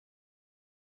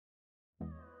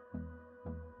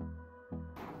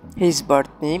His birth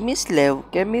name is Lev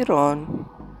Cameron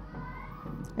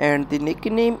and the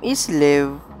nickname is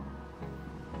Lev.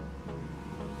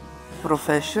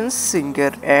 Profession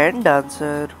singer and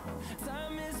dancer.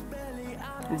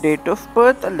 Date of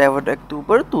birth 11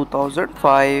 October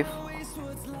 2005.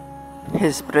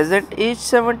 His present age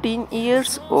 17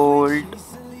 years old.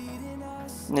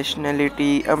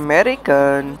 Nationality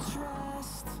American.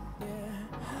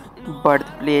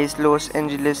 Birthplace Los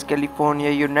Angeles, California,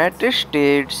 United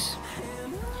States.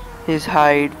 His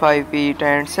height 5 feet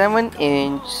and 7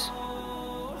 inches.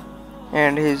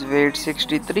 And his weight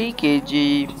 63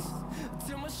 kg.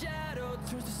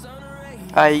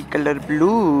 Eye color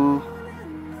blue.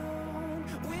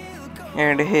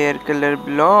 And hair color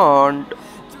blonde.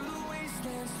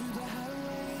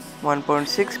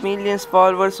 1.6 million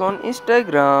followers on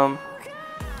Instagram.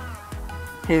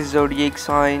 His zodiac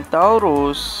sign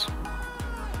Taurus.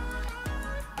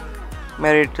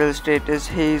 Marital status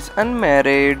he is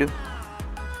unmarried.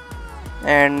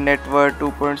 And net worth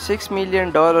 $2.6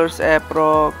 million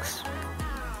approx.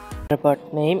 Her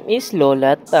birth name is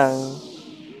Lula Tang.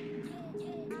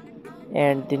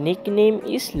 And the nickname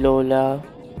is Lula.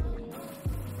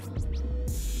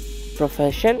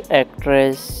 Profession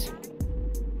actress.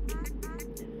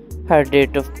 Her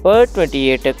date of birth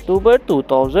 28 October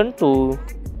 2002.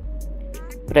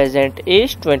 Present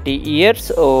age 20 years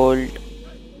old.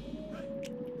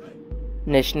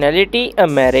 Nationality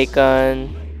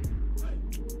American.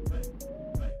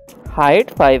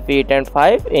 Height 5 feet and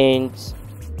 5 inches.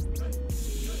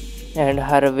 And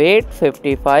her weight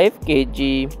 55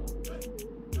 kg.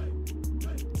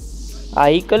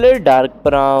 Eye color dark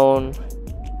brown.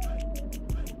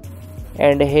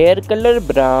 And hair color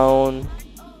brown.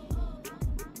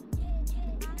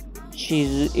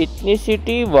 She's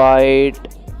ethnicity white.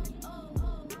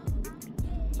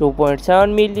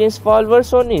 2.7 million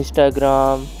followers on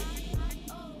Instagram.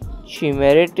 She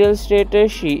marital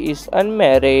status she is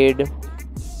unmarried.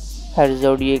 Her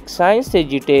zodiac sign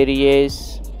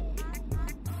Sagittarius.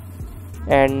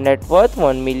 And net worth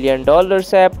 $1 million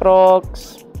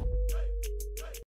approx.